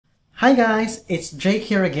Hi guys, it's Jake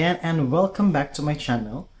here again and welcome back to my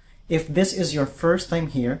channel. If this is your first time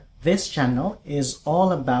here, this channel is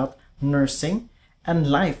all about nursing and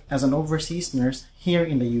life as an overseas nurse here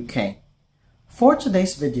in the UK. For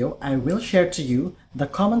today's video, I will share to you the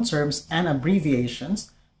common terms and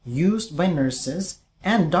abbreviations used by nurses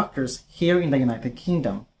and doctors here in the United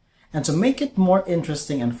Kingdom. And to make it more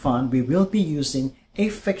interesting and fun, we will be using a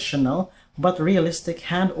fictional but realistic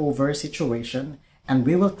handover situation, and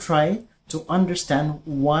we will try to understand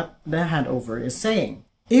what the handover is saying.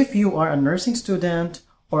 If you are a nursing student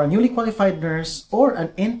or a newly qualified nurse or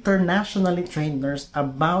an internationally trained nurse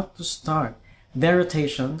about to start their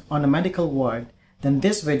rotation on a medical ward, then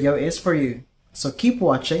this video is for you. So keep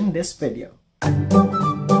watching this video.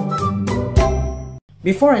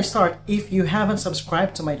 Before I start, if you haven't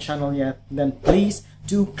subscribed to my channel yet, then please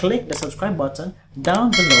do click the subscribe button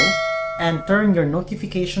down below and turn your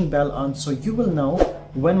notification bell on so you will know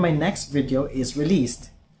when my next video is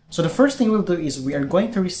released. So the first thing we'll do is we are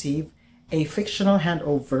going to receive a fictional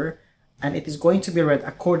handover, and it is going to be read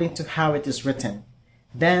according to how it is written.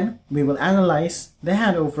 Then we will analyze the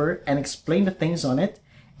handover and explain the things on it,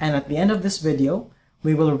 and at the end of this video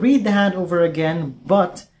we will read the handover again,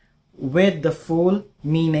 but with the full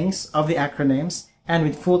meanings of the acronyms and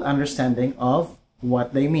with full understanding of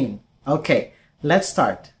what they mean. Okay, let's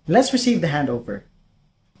start. Let's receive the handover.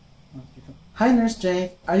 Hi Nurse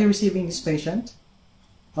Jake, are you receiving this patient?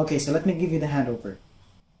 Okay, so let me give you the handover.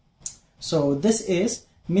 So this is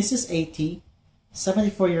Mrs. A.T.,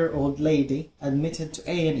 74-year-old lady admitted to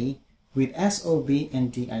A&E with SOB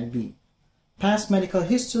and DIB. Past medical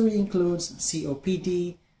history includes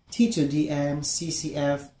COPD, T2DM,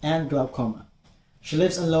 CCF, and glaucoma. She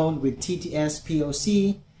lives alone with TTS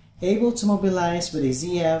POC, able to mobilize with a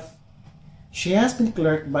ZF. She has been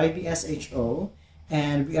clerked by the SHO,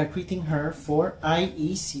 and we are treating her for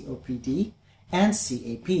IE COPD and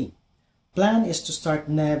CAP. Plan is to start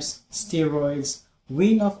NEBs, steroids,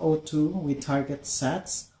 wean off O2 with target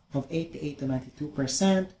SATs of 88 to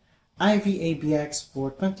 92%, IV ABX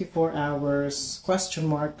for 24 hours,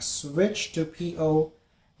 switch to PO,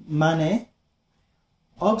 MANE.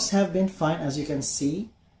 OBS have been fine, as you can see,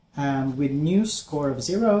 with new score of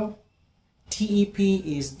 0. TEP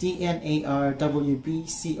is DNARWBCOC.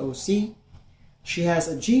 She has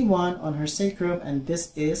a G1 on her sacrum, and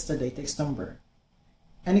this is the latex number.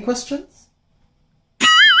 Any questions?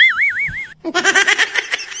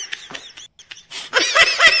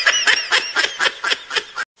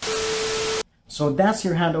 So that's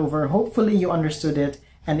your handover. Hopefully you understood it,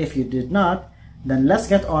 and if you did not, then let's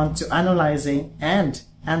get on to analyzing and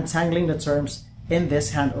untangling the terms in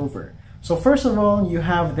this handover. So first of all, you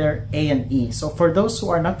have their A&E. So for those who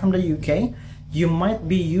are not from the UK, you might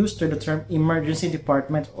be used to the term emergency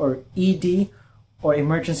department or ED or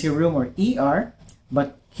emergency room or ER,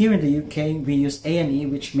 but here in the UK we use A&E,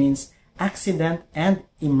 which means accident and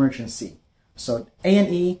emergency. So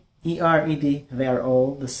A&E, ER, ED, they are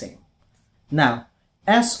all the same. Now,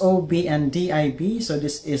 SOB and DIB, so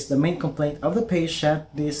this is the main complaint of the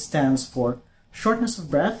patient. This stands for shortness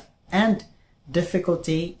of breath and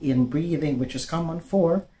difficulty in breathing, which is common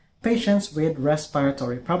for patients with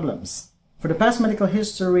respiratory problems. For the past medical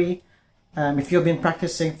history, if you've been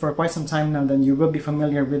practicing for quite some time now, then you will be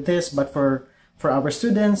familiar with this, but for our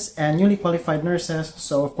students and newly qualified nurses,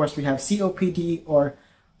 so of course we have COPD or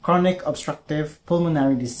chronic obstructive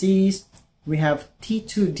pulmonary disease. We have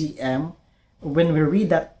T2DM. When we read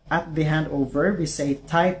that at the handover, we say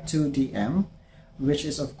type 2 DM, which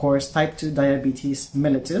is of course type 2 diabetes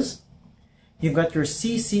mellitus. You've got your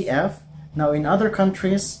CCF. Now in other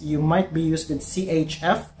countries, you might be used with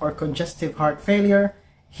CHF or congestive heart failure.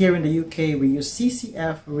 Here in the UK, we use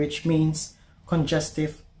CCF, which means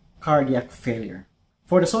congestive cardiac failure.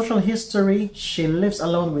 For the social history, she lives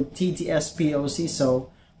alone with TTS POC,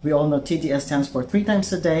 so we all know TTS stands for 3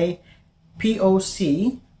 times a day.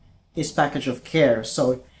 POC is package of care.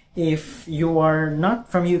 So if you are not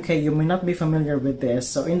from UK, you may not be familiar with this.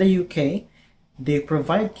 So in the UK, they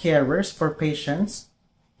provide carers for patients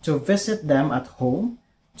to visit them at home,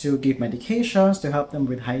 to give medications, to help them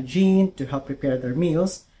with hygiene, to help prepare their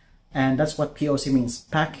meals. And that's what POC means,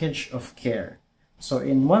 package of care. So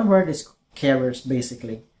in one word, it's carers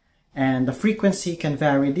basically. And the frequency can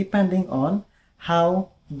vary depending on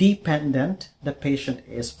how dependent the patient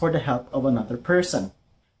is for the help of another person.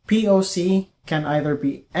 POC can either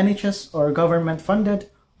be NHS or government funded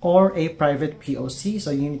or a private POC, so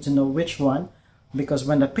you need to know which one, because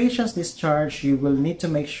when the patient's discharged, you will need to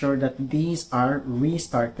make sure that these are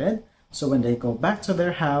restarted, so when they go back to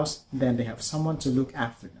their house, then they have someone to look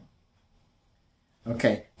after them.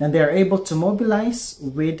 Okay, then they are able to mobilize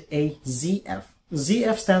with a ZF.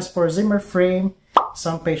 ZF stands for Zimmer frame.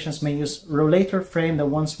 Some patients may use rollator frame, the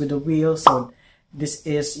ones with the wheel. So this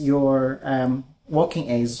is your walking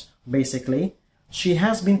aids, basically. She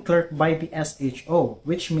has been clerked by the SHO,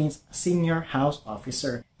 which means Senior House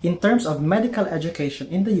Officer. In terms of medical education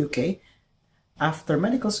in the UK, after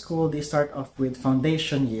medical school, they start off with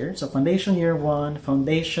foundation year. So foundation year 1,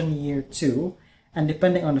 foundation year 2, and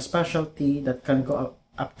depending on the specialty, that can go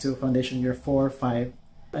up to foundation year 4, 5,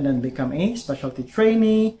 and then become a specialty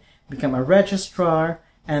trainee, become a registrar,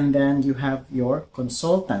 and then you have your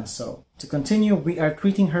consultant. So to continue, we are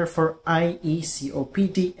treating her for IE,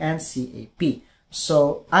 COPD, and CAP.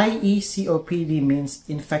 So IE, COPD means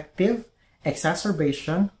infective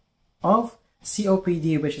exacerbation of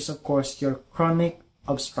COPD, which is of course your chronic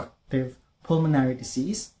obstructive pulmonary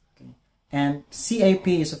disease. Okay. And CAP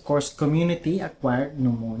is of course community acquired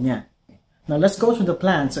pneumonia. Okay. Now let's go to the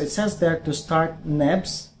plan. So it says there to start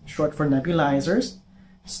NEBs, short for nebulizers,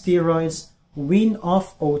 steroids, wean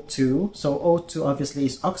off O2. So O2 obviously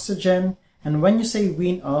is oxygen. And when you say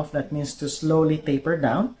wean off, that means to slowly taper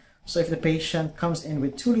down. So if the patient comes in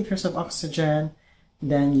with 2 liters of oxygen,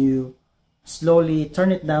 then you slowly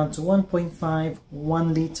turn it down to 1.5,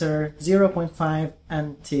 1 liter, 0.5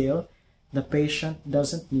 until the patient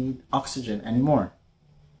doesn't need oxygen anymore.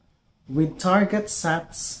 With target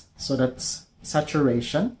SATs, so that's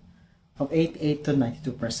saturation, of 88 to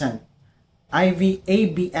 92%. IV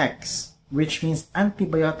ABX, which means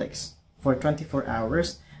antibiotics, for 24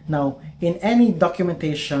 hours. Now, in any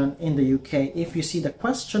documentation in the UK, if you see the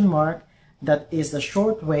question mark, that is the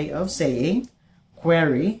short way of saying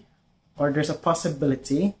query, or there's a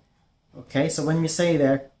possibility. Okay, so when we say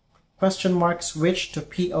there, question mark switch to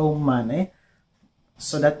PO money,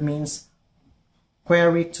 so that means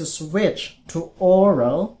query to switch to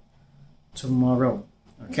oral tomorrow.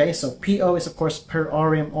 Okay, so PO is of course per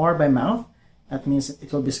orium or by mouth. That means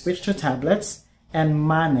it will be switched to tablets. And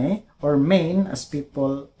mane or main, as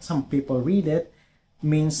some people read it,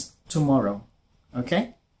 means tomorrow.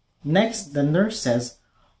 Okay? Next, the nurse says,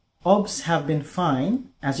 OBS have been fine,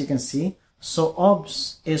 as you can see. So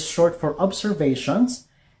OBS is short for observations.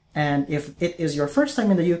 And if it is your first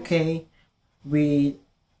time in the UK, we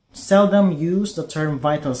seldom use the term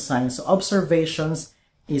vital signs. So observations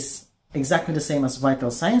is exactly the same as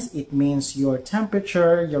vital signs. It means your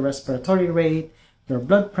temperature, your respiratory rate, your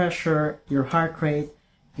blood pressure, your heart rate,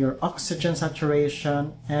 your oxygen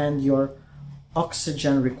saturation, and your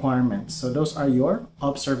oxygen requirements. So those are your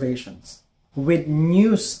observations. With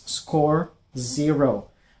news score 0.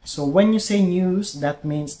 So when you say news, that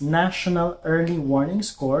means National Early Warning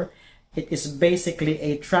Score. It is basically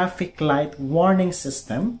a traffic light warning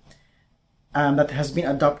system that has been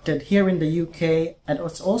adopted here in the UK, and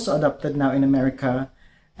it's also adopted now in America,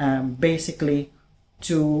 basically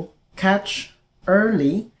to catch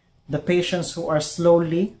early the patients who are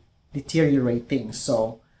slowly deteriorating.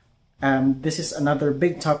 So this is another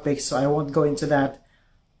big topic, so I won't go into that.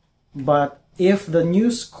 But if the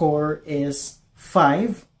news score is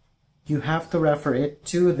 5, you have to refer it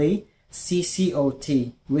to the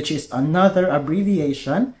CCOT, which is another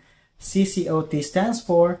abbreviation. CCOT stands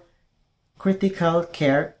for Critical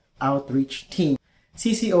Care Outreach Team.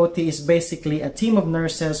 CCOT is basically a team of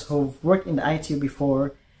nurses who've worked in the ITU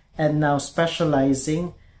before and now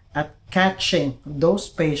specializing at catching those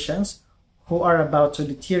patients who are about to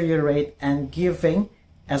deteriorate and giving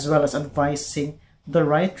as well as advising the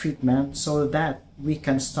right treatment so that we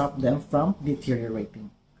can stop them from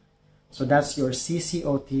deteriorating. So that's your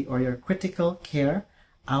CCOT, or your Critical Care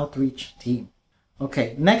Outreach Team.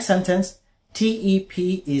 Okay, next sentence. TEP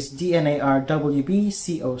is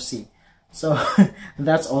DNARWBCOC. So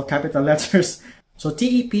that's all capital letters. So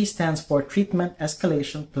TEP stands for Treatment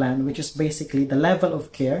Escalation Plan, which is basically the level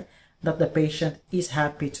of care that the patient is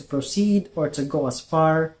happy to proceed or to go as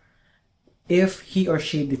far if he or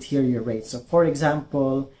she deteriorates. So for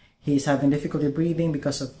example, he's having difficulty breathing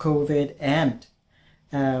because of COVID and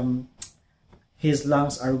his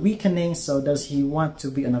lungs are weakening. So does he want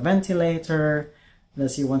to be on a ventilator?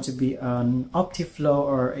 Does he want to be on Optiflow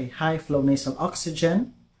or a high flow nasal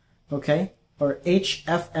oxygen? Okay, or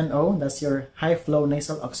HFNO, that's your high flow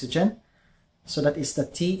nasal oxygen. So that is the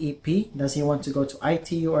TEP. Does he want to go to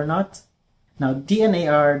ITU or not? Now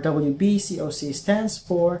DNARWBCOC stands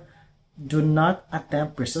for Do Not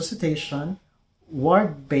Attempt Resuscitation,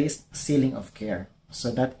 Ward-Based Ceiling of Care.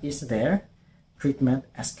 So that is their treatment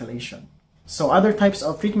escalation. So other types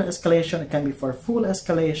of treatment escalation, it can be for full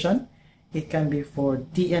escalation, it can be for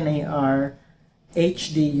DNAR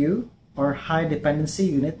HDU or high dependency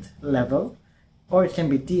unit level, or it can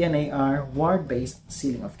be DNAR, ward-based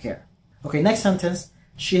sealing of care. Okay, next sentence.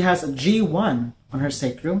 She has a G1 on her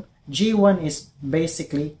sacrum. G1 is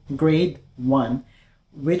basically grade 1,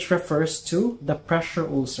 which refers to the pressure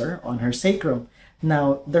ulcer on her sacrum.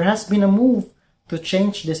 Now, there has been a move to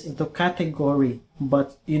change this into category,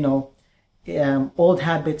 but you know, old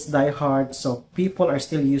habits die hard, so people are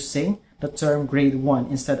still using the term grade 1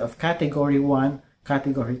 instead of category 1,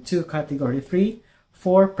 category 2, category 3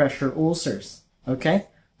 for pressure ulcers. Okay,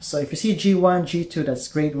 so if you see G1, G2, that's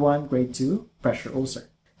grade 1, grade 2 pressure ulcer.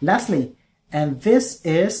 Lastly, and this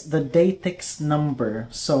is the DATIX number.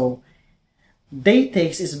 So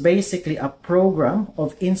DATIX is basically a program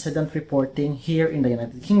of incident reporting here in the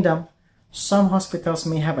United Kingdom. Some hospitals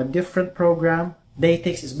may have a different program.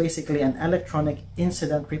 DATIX is basically an electronic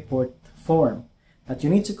incident report form that you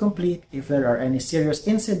need to complete if there are any serious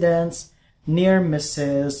incidents, near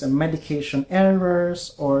misses, medication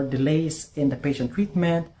errors, or delays in the patient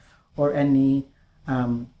treatment, or any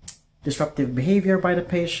disruptive behavior by the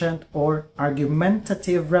patient, or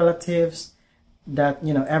argumentative relatives that,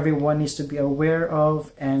 you know, everyone needs to be aware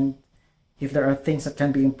of, and if there are things that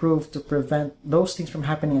can be improved to prevent those things from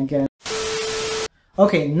happening again.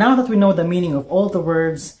 Okay, now that we know the meaning of all the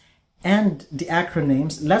words and the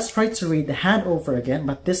acronyms, let's try to read the handover again,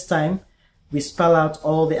 but this time we spell out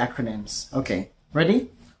all the acronyms. Okay, ready?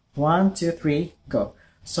 1, 2, 3, go.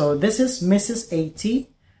 So this is Mrs. A.T.,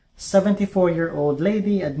 74-year-old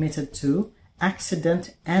lady admitted to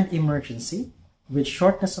accident and emergency with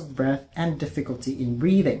shortness of breath and difficulty in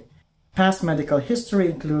breathing. Past medical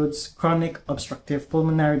history includes chronic obstructive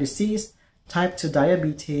pulmonary disease, type 2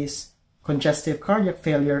 diabetes, congestive cardiac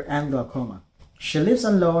failure, and glaucoma. She lives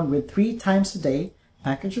alone with 3 times a day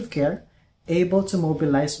package of care, able to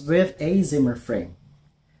mobilize with a Zimmer frame.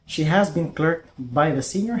 She has been clerked by the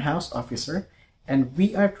senior house officer, and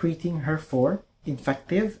we are treating her for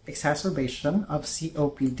infective exacerbation of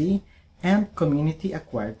COPD and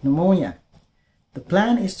community-acquired pneumonia. The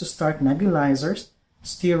plan is to start nebulizers,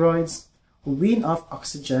 steroids, wean off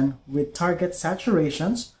oxygen with target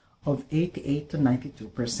saturations of 88 to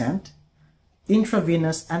 92%,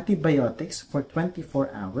 intravenous antibiotics for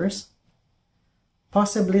 24 hours,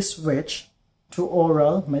 possibly switch to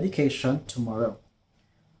oral medication tomorrow.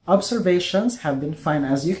 Observations have been fine,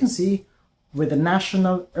 as you can see, with a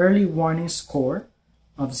national early warning score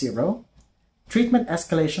of 0. Treatment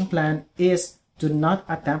escalation plan is do not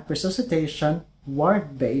attempt resuscitation,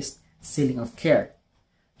 ward-based sealing of care.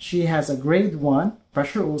 She has a grade 1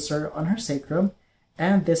 pressure ulcer on her sacrum,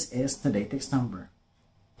 and this is the DATIX number.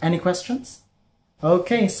 Any questions?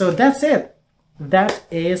 Okay, so that's it. That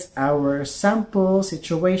is our sample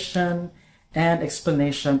situation and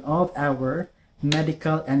explanation of our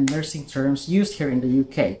medical and nursing terms used here in the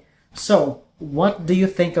UK. So, what do you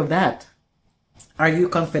think of that? Are you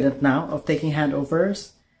confident now of taking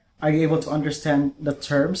handovers? Are you able to understand the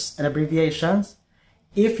terms and abbreviations?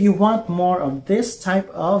 If you want more of this type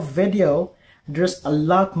of video, there's a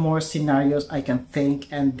lot more scenarios I can think,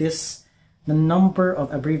 and the number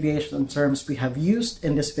of abbreviations and terms we have used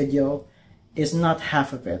in this video is not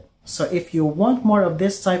half of it. So if you want more of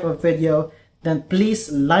this type of video, then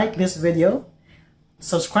please like this video,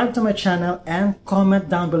 subscribe to my channel, and comment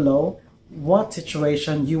down below what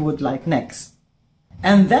situation you would like next.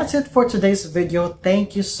 And that's it for today's video.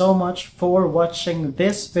 Thank you so much for watching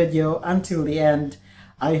this video until the end.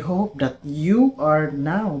 I hope that you are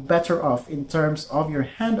now better off in terms of your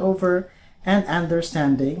handover and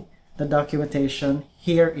understanding the documentation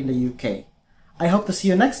here in the UK. I hope to see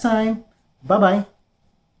you next time. Bye-bye.